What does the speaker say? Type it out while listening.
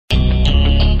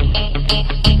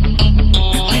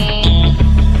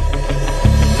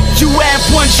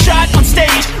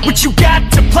what you got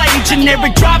to play.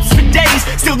 Generic drops for days,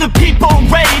 still the people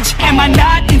rage. Am I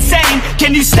not insane?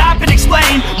 Can you stop and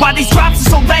explain why these drops are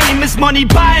so lame? Is money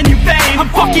buying you fame? I'm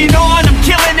fucking on, I'm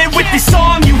killing it with this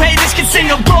song. You haters can sing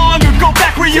along or go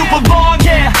back where you belong.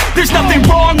 Yeah, there's nothing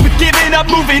wrong with giving up,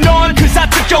 moving on. Cause I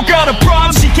took your girl to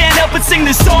prom, she can't help but sing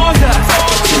this song.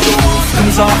 Till the roof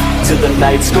comes off, till the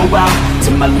lights go out,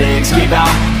 till my legs give out,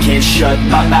 can't shut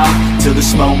my mouth, till the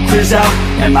smoke clears out,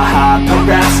 and my high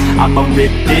parass. I'ma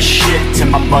rip this shit till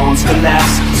my bones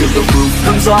collapse. Till the roof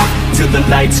comes off, till the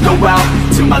lights go out,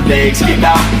 till my legs give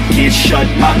out, can't shut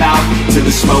my mouth, till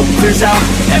the smoke clears out,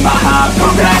 and my high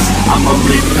parass. I'ma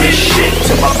rip this shit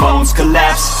till my bones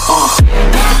collapse.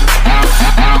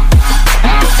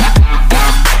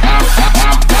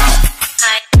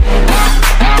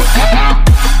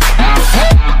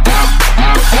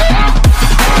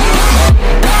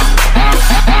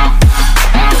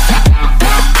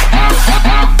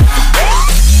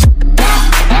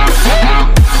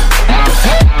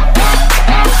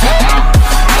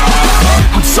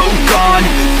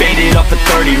 Faded off a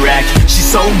 30 rack. She's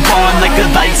so on like a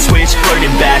light switch, flirting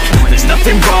back. There's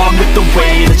nothing wrong with the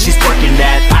way that she's working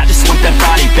that. I just want that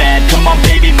body bad. Come on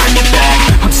baby, bring it back.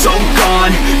 I'm so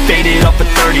gone, faded off a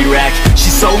 30 rack.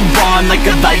 She's so on like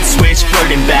a light switch,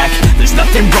 flirting back. There's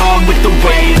nothing wrong with the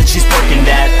way that she's working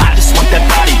that. I just want that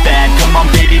body bad. Come on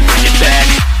baby, bring it back.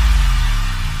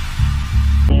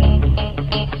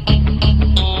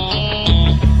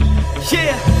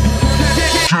 Yeah,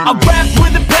 I rap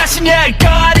with a passion, yeah, I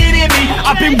got it in me.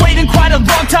 I've been waiting quite a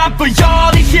long time for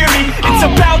y'all to hear me. It's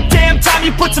about damn time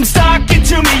you put some stock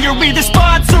into me. You're either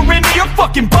sponsoring me or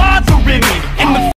fucking bothering me. And the